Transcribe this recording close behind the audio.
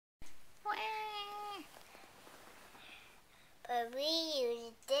we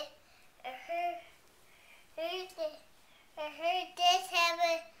use this. I heard this have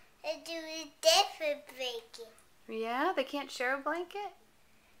a do a different blanket. Yeah, they can't share a blanket?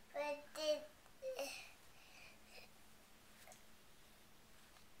 But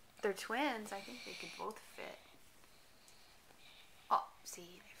they're twins. I think they could both fit. Oh, see,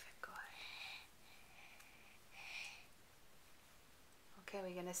 they fit good. Okay, are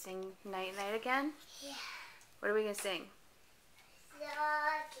we going to sing Night Night again? Yeah. What are we going to sing? So,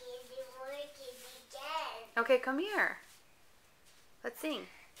 kitty, more kitty again. Okay, come here. Let's sing.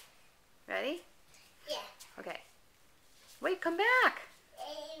 Ready? Yeah. Okay. Wait, come back.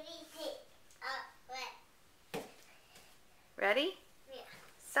 ABC. What? Ready? Yeah.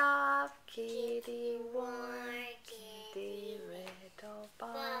 Soft kitty, warm kitty, little ball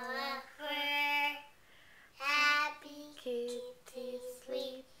of fur. Happy kitty,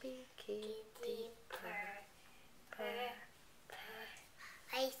 sleepy kitty, purr, purr, purr.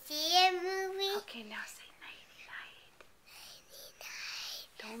 I see a movie. Okay, now say nighty night.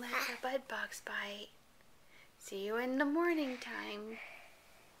 Don't let the bed bugs bite. See you in the morning time.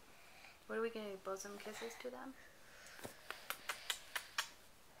 What are we going to do? Blow some kisses to them?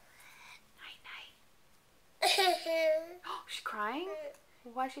 Night night. Oh, she's crying?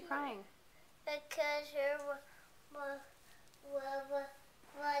 Why is she crying? Because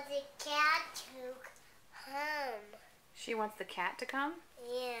the cat took home. She wants the cat to come?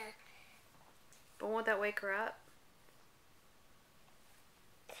 Yeah. But won't that wake her up?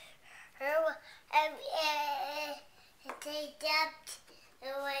 They dumped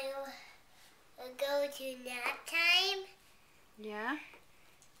go to nap time. Yeah?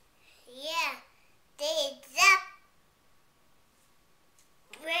 Yeah. They jump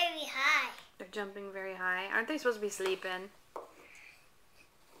very high. They're jumping very high. Aren't they supposed to be sleeping?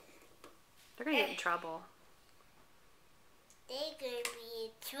 They're going to get in trouble. They're going to be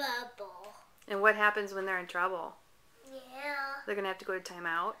in trouble. And what happens when they're in trouble? Yeah. They're going to have to go to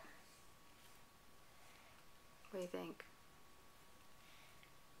timeout? What do you think?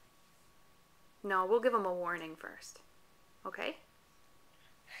 No, we'll give them a warning first. Okay?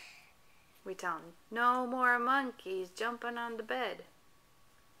 We tell them, no more monkeys jumping on the bed.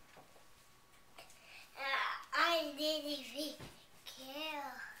 I really big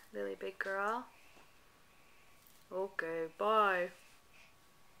girl. Really big girl? Okay, bye.